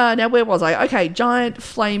 Now, where was I? Okay, giant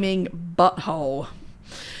flaming butthole.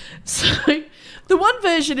 So, the one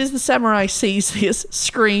version is the samurai sees this,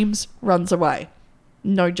 screams, runs away.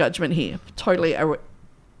 No judgment here. Totally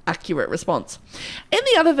accurate response. In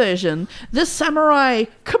the other version, the samurai,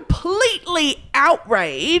 completely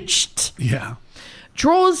outraged,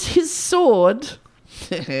 draws his sword.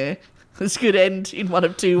 This could end in one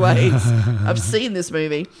of two ways. I've seen this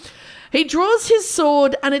movie. He draws his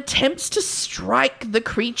sword and attempts to strike the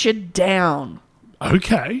creature down.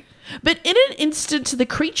 Okay. But in an instant, the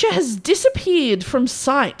creature has disappeared from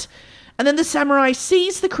sight. And then the samurai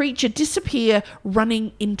sees the creature disappear,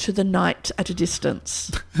 running into the night at a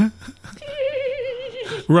distance.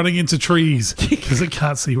 Running into trees because it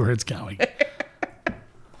can't see where it's going.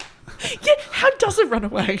 Yeah, how does it run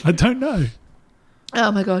away? I don't know.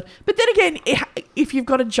 Oh, my God. But then again, if you've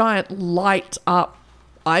got a giant light up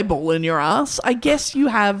eyeball in your ass, I guess you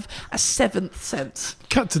have a seventh sense.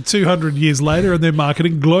 Cut to 200 years later and they're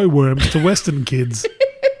marketing glowworms to Western kids.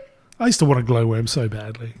 I used to want a glowworm so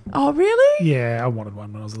badly. Oh, really? Yeah, I wanted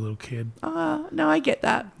one when I was a little kid. No, I get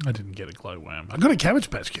that. I didn't get a glowworm. I got a Cabbage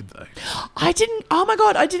Patch Kid, though. I didn't. Oh, my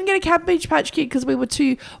God. I didn't get a Cabbage Patch Kid because we were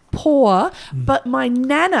too poor. But my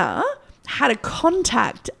nana had a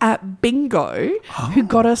contact at Bingo who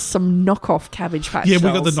got us some knockoff Cabbage Patch Yeah,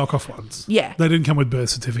 dolls. we got the knockoff ones. Yeah. They didn't come with birth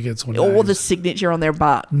certificates or Or names. the signature on their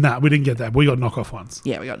butt. Nah, we didn't get that. We got knockoff ones.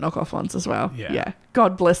 Yeah, we got knockoff ones as well. Yeah.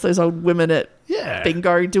 God bless those old women at Yeah.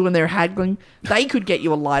 Bingo doing their haggling. They could get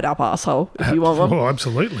you a light up asshole if you want one. Oh,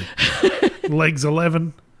 absolutely. Legs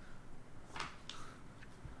 11.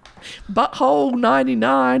 Butthole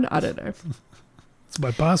 99. I don't know. It's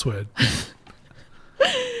my password.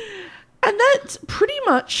 And that pretty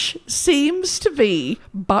much seems to be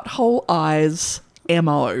Butthole Eye's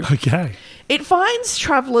MO. Okay. It finds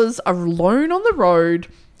travellers alone on the road,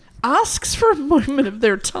 asks for a moment of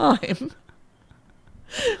their time,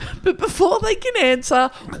 but before they can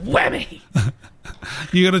answer, whammy.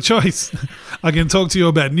 You got a choice. I can talk to you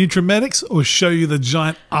about Nutrimetics or show you the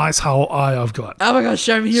giant ice hole eye I've got. Oh my gosh,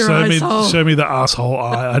 show me your asshole. Show me the asshole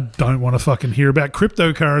eye. I don't want to fucking hear about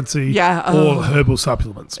cryptocurrency or herbal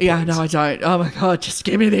supplements. Please. Yeah, no, I don't. Oh my God, just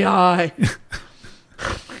give me the eye.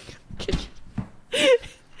 This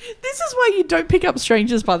is why you don't pick up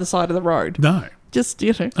strangers by the side of the road. No. Just,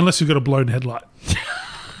 you know. Unless you've got a blown headlight.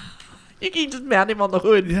 You can just mount him on the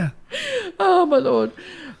hood. Yeah. Oh, my Lord.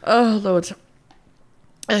 Oh, Lord.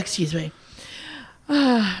 Excuse me.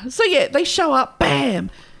 So, yeah, they show up,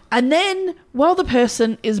 bam. And then, while the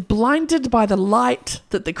person is blinded by the light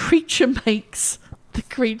that the creature makes, the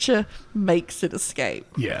creature makes it escape.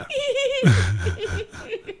 Yeah.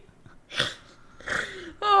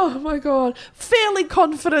 Oh, my God. Fairly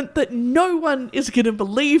confident that no one is going to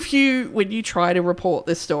believe you when you try to report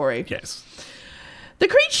this story. Yes. The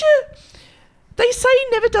creature, they say,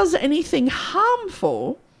 never does anything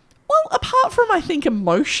harmful. Well, apart from, I think,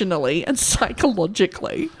 emotionally and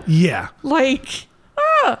psychologically. Yeah. Like,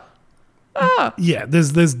 Yeah,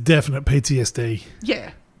 there's definite PTSD.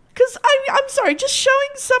 Yeah. Because, I'm sorry, just showing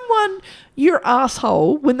someone your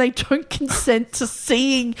asshole when they don't consent to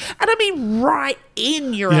seeing, and I mean right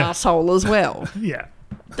in your asshole as well. Yeah.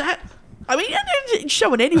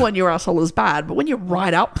 Showing anyone your asshole is bad, but when you're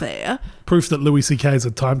right up there. Proof that Louis C.K. is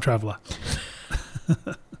a time traveller.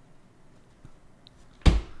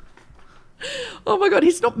 Oh my God,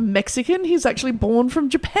 he's not Mexican. He's actually born from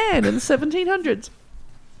Japan in the 1700s.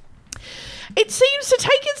 It seems to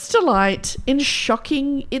take its delight in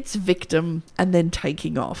shocking its victim and then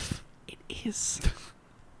taking off. It is.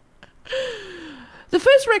 The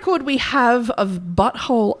first record we have of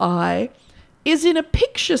Butthole Eye is in a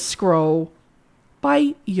picture scroll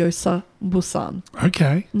by Yosa Busan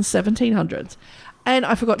Okay. in the 1700s. And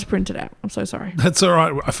I forgot to print it out. I'm so sorry. That's all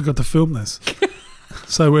right. I forgot to film this.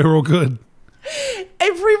 So we're all good.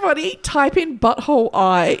 Everybody type in Butthole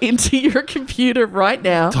Eye into your computer right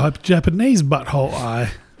now. Type Japanese butthole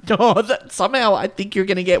eye. No, somehow I think you're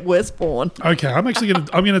going to get worse porn. Okay, I'm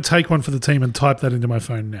gonna take one for the team and type that into my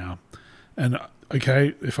phone now. And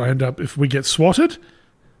okay, if we get swatted,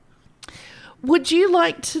 Would you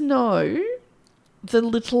like to know the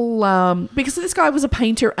little because this guy was a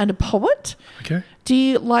painter and a poet? okay, Do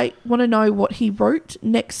you want to know what he wrote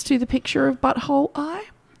next to the picture of Butthole Eye?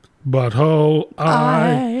 butthole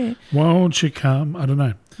eye, won't you come? I don't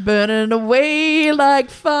know. Burning away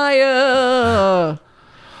like fire.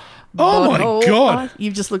 Oh my Butthole God. Eye.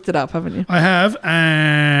 You've just looked it up, haven't you? I have.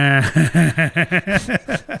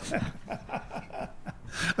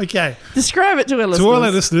 Okay. Describe it to our listeners. To all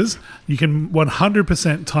our listeners, you can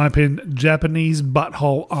 100% type in Japanese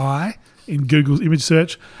butthole eye in Google's image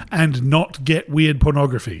search and not get weird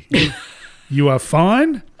pornography. You are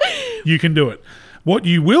fine. You can do it. What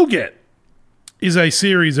you will get is a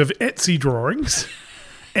series of Etsy drawings,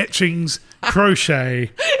 etchings,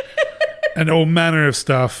 crochet, and all manner of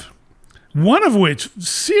stuff. One of which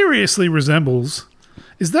seriously resembles...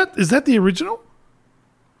 Is that the original?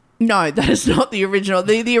 No, that is not the original.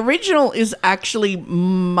 The original is actually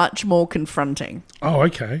much more confronting. Oh,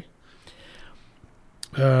 okay.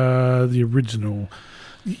 The original.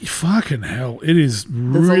 Fucking hell. It is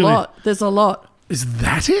There's really... There's a lot. Is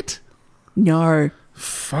that it? No.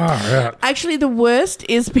 Far out. Actually, the worst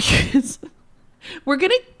is because we're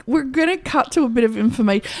gonna cut to a bit of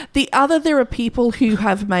information. There are people who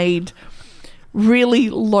have made really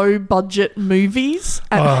low budget movies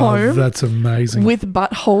at home. That's amazing. With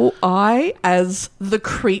Butthole Eye as the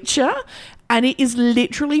creature, and it is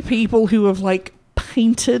literally people who have like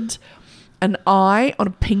painted an eye on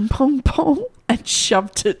a ping pong ball and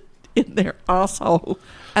shoved it in their asshole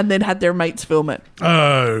and then had their mates film it.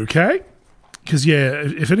 Okay. Because, yeah,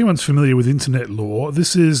 if anyone's familiar with internet lore,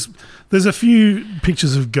 there's a few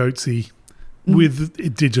pictures of Goatsy with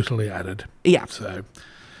it digitally added. Yeah. So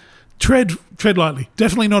tread lightly.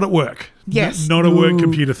 Definitely not at work. Yes. Not a work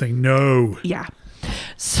computer thing. No. Yeah.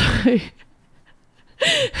 So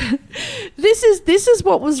this is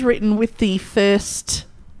what was written with the first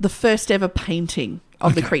ever painting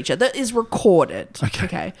of the creature that is recorded.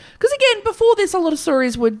 Okay. Because again, before this, a lot of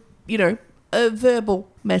stories were, verbal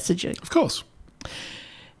messaging. Of course.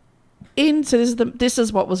 This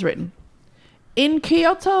is what was written. In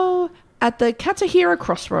Kyoto, at the Katahira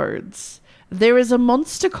crossroads, there is a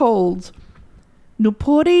monster called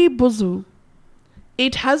Nupori Buzu.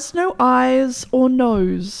 It has no eyes or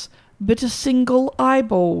nose, but a single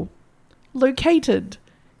eyeball, located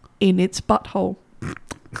in its butthole,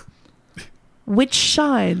 which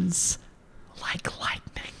shines like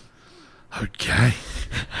lightning. Okay.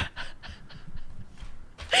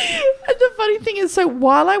 And the funny thing is, so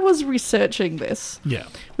while I was researching this, Yeah.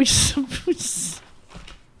 which is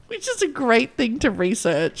a great thing to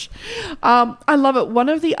research, I love it. One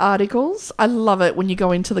of the articles, I love it when you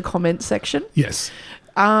go into the comment section. Yes.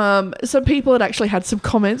 Some people had actually had some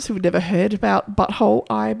comments who had never heard about Butthole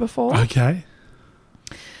Eye before. Okay.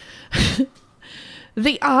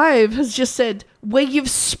 The Ive has just said, "Where you've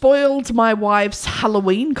spoiled my wife's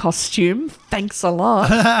Halloween costume. Thanks a lot."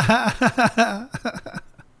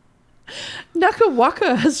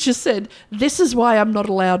 Nakawaka has just said, "This is why I'm not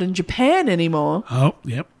allowed in Japan anymore." Oh,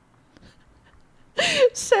 yep.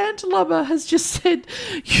 Sandlubber has just said,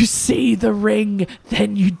 "You see the ring,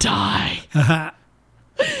 then you die."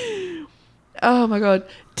 Oh my God.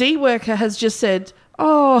 D-Worker has just said,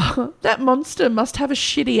 "Oh, that monster must have a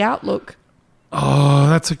shitty outlook." Oh,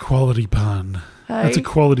 that's a quality pun. Hey? That's a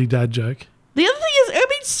quality dad joke. The other thing is, I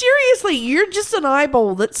mean, seriously, you're just an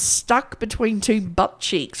eyeball that's stuck between two butt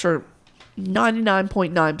cheeks for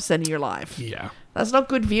 99.9% of your life. Yeah. That's not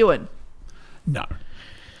good viewing. No.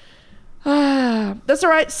 That's all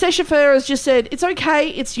right. Seshifer has just said, "It's okay.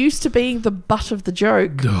 It's used to being the butt of the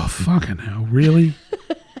joke." Oh, fucking hell. Really?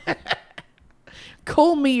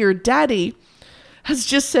 Call Me Your Daddy has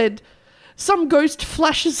just said, "Some ghost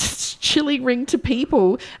flashes its chili ring to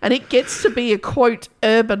people and it gets to be a, quote,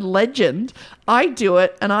 urban legend. I do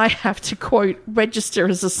it and I have to, quote, register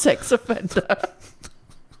as a sex offender."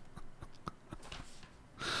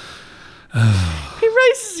 He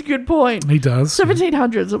raises a good point. He does.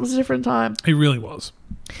 1700s. It was a different time. He really was.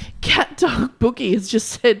 Cat Dog Boogie has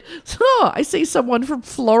just said, "Oh, I see someone from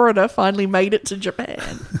Florida finally made it to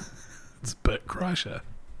Japan." It's Bert Kreischer.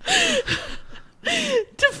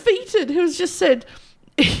 Defeated, who's just said,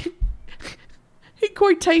 in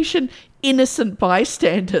quotation, "innocent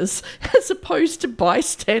bystanders," as opposed to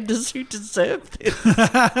bystanders who deserve this.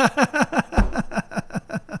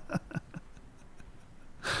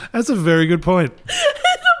 That's a very good point.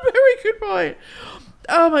 That's a very good point.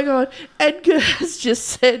 Oh my God. Edgar has just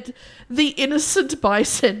said, The innocent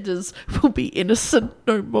bystanders will be innocent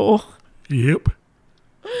no more. Yep.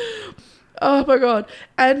 Oh my god.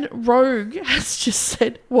 And Rogue has just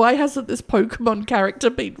said, why hasn't this Pokemon character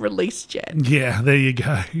been released yet? Yeah, there you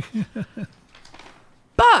go.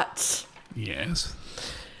 But Yes.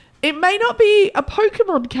 it may not be a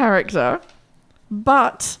Pokemon character,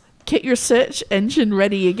 but get your search engine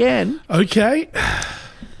ready again. Okay.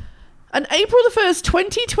 On April the 1st,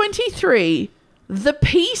 2023, the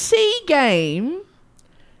PC game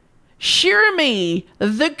Shirime,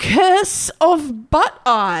 The Curse of Butt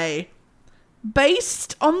Eye,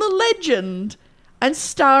 based on the legend and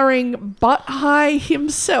starring Butt Eye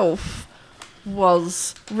himself,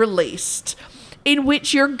 was released, in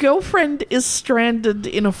which your girlfriend is stranded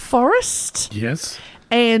in a forest Yes.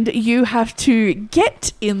 and you have to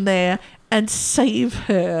get in there and save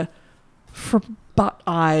her from Butt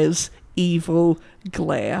Eye's evil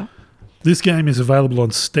glare. This game is available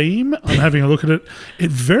on Steam. I'm having a look at it.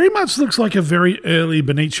 It very much looks like a very early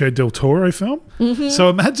Benicio del Toro film. Mm-hmm. So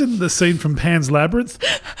imagine the scene from Pan's Labyrinth,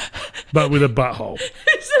 but with a butthole.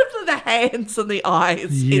 Except for the hands and the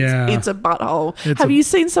eyes. Yeah. It's a butthole. It's Have a- you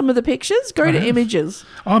seen some of the pictures? Go I to have. images.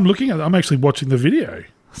 I'm looking at it. I'm actually watching the video.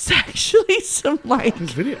 It's actually some like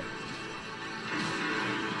This video.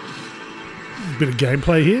 A bit of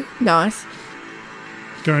gameplay here. nice.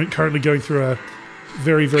 Currently going through a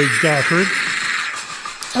very, very dark room.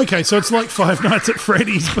 Okay, so it's like Five Nights at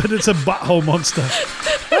Freddy's, but it's a butthole monster.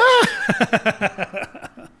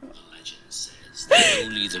 Legend says that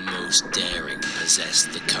only the most daring possess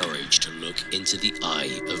the courage to look into the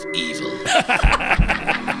eye of evil.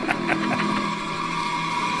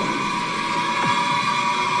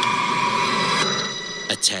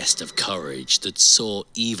 A test of courage that saw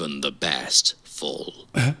even the best fall.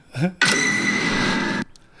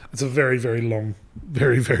 It's a very, very long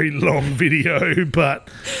video, but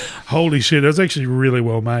holy shit, it's actually really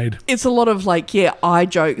well made. It's a lot of like, eye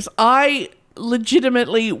jokes. I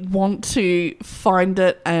legitimately want to find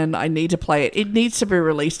it and I need to play it. It needs to be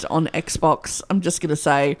released on Xbox. I'm just going to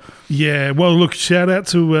say. Yeah, well, look, shout out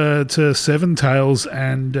to Seven Tales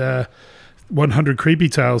and 100 Creepy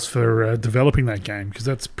Tales for developing that game, because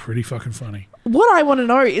that's pretty fucking funny. What I want to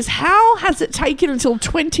know is how has it taken until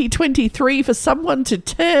 2023 for someone to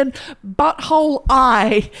turn Butthole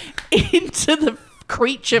Eye into the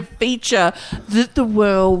creature feature that the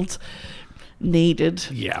world needed?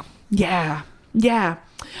 Yeah. Yeah.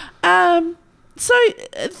 So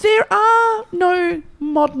there are no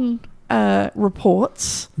modern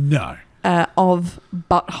reports No. of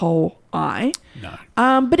Butthole Eye. No.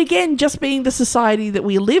 But again, just being the society that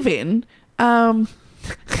we live in,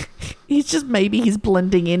 he's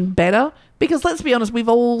blending in better. Because let's be honest, we've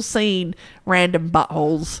all seen random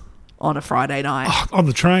buttholes on a Friday night. Oh, on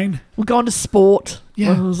the train. We've gone to sport.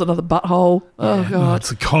 Yeah. Oh, there's another butthole. Oh, Yeah, God. it's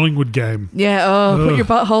a Collingwood game. Yeah, put your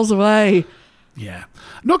buttholes away. Yeah.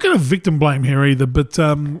 Not going to victim blame here either, but,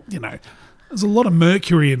 there's a lot of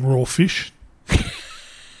mercury in raw fish.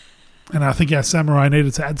 And I think our samurai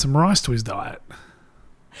needed to add some rice to his diet.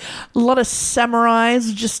 A lot of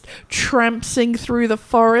samurais just trampsing through the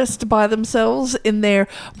forest by themselves in their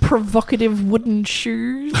provocative wooden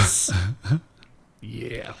shoes.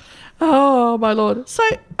 Yeah. Oh, my Lord. So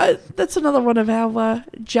that's another one of our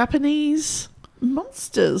Japanese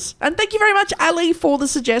monsters. And thank you very much, Ali, for the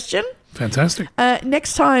suggestion. Fantastic.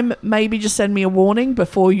 Next time, maybe just send me a warning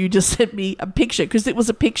before you just send me a picture, because it was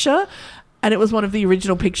a picture and it was one of the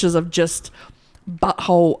original pictures of just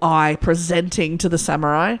Butthole Eye presenting to the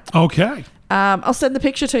samurai. Okay. I'll send the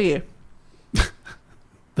picture to you.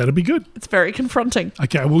 That'd be good. It's very confronting.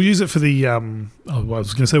 Okay, we'll use it for the, I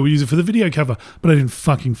was going to say we'll use it for the video cover, but I didn't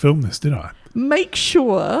fucking film this, did I? Make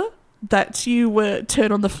sure that you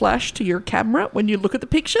turn on the flash to your camera when you look at the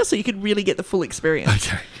picture so you can really get the full experience.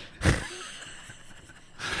 Okay.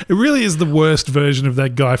 It really is the worst version of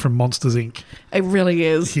that guy from Monsters, Inc. It really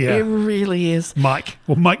is. Yeah. It really is. Mike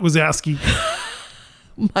Wazowski.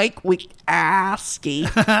 Mike Wazowski.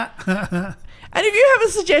 And if you have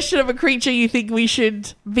a suggestion of a creature you think we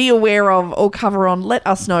should be aware of or cover on, let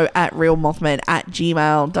us know at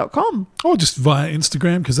realmothman@gmail.com. Or just via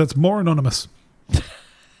Instagram, because that's more anonymous.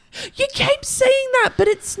 You keep saying that, but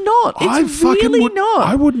it's not. It's not.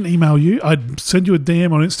 I wouldn't email you. I'd send you a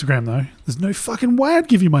DM on Instagram, though. There's no fucking way I'd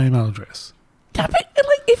give you my email address. Yeah, but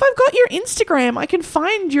like, if I've got your Instagram, I can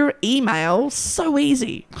find your email so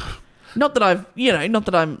easy. Not that I'm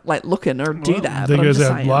like looking or do that. There but I'm goes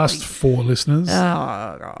just our saying, last like, 4 listeners.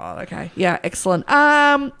 Oh, God. Okay. Yeah, excellent.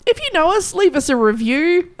 If you know us, leave us a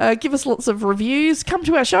review. Give us lots of reviews. Come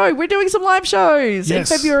to our show. We're doing some live shows in Yes.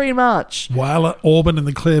 February and March. Whyalla, Auburn, and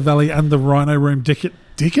the Clare Valley, and the Rhino Room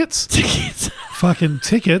Tickets? Tickets. Fucking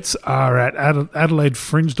tickets are at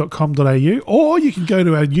adelaidefringe.com.au, or you can go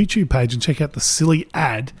to our YouTube page and check out the silly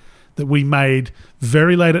ad that we made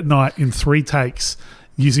very late at night in 3 takes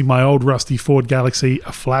using my old rusty Ford Galaxy,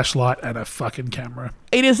 a flashlight, and a fucking camera.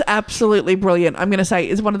 It is absolutely brilliant. I'm going to say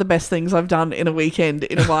it's one of the best things I've done in a weekend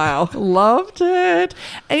in a while. Loved it.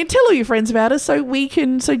 And tell all your friends about us so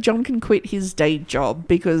John can quit his day job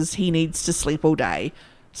because he needs to sleep all day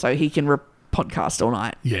so he can podcast all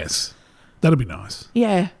night. Yes. That'd be nice.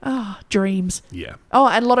 Yeah. Oh, dreams. Yeah. Oh,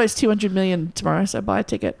 and Lotto's 200 million tomorrow, so buy a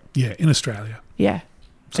ticket. Yeah, in Australia. Yeah.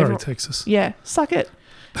 Sorry, Texas. Yeah. Suck it.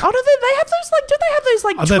 Oh, do they have those,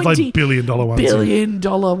 like, they have, like, billion-dollar ones.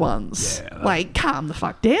 Billion-dollar ones. Yeah. Like, calm the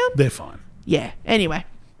fuck down. They're fine. Yeah. Anyway,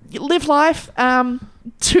 live life to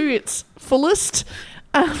its fullest.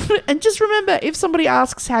 And just remember, if somebody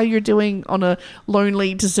asks how you're doing on a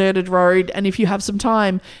lonely, deserted road, and if you have some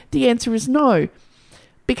time, the answer is no.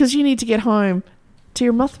 Because you need to get home to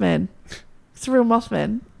your Mothman. It's a real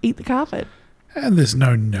Mothman. Eat the carpet. And there's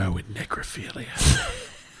no in necrophilia.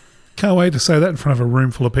 Can't wait to say that in front of a room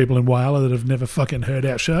full of people in Whyalla that have never fucking heard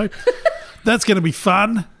our show. That's going to be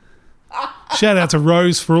fun. Shout out to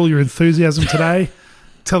Rose for all your enthusiasm today,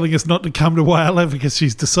 telling us not to come to Whyalla because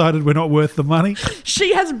she's decided we're not worth the money.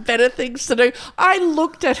 She has better things to do. I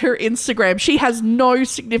looked at her Instagram. She has no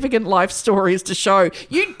significant life stories to show.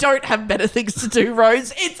 You don't have better things to do,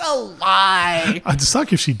 Rose. It's a lie. I'd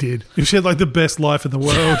suck if she did. If she had like the best life in the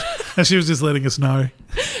world and she was just letting us know.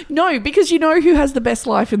 No, because you know who has the best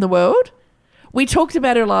life in the world? We talked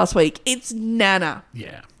about her last week. It's Nana.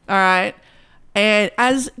 Yeah. All right. And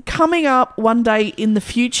as coming up one day in the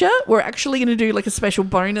future, we're actually going to do like a special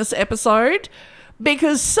bonus episode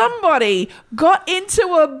because somebody got into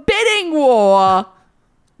a bidding war.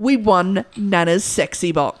 We won Nana's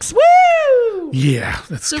sexy box. Woo! Yeah,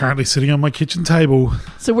 that's currently sitting on my kitchen table.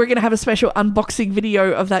 So we're going to have a special unboxing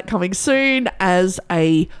video of that coming soon as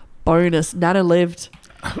a bonus. Nana lived.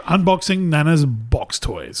 Unboxing Nana's box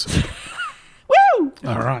toys. Woo!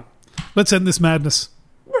 All right. Let's end this madness.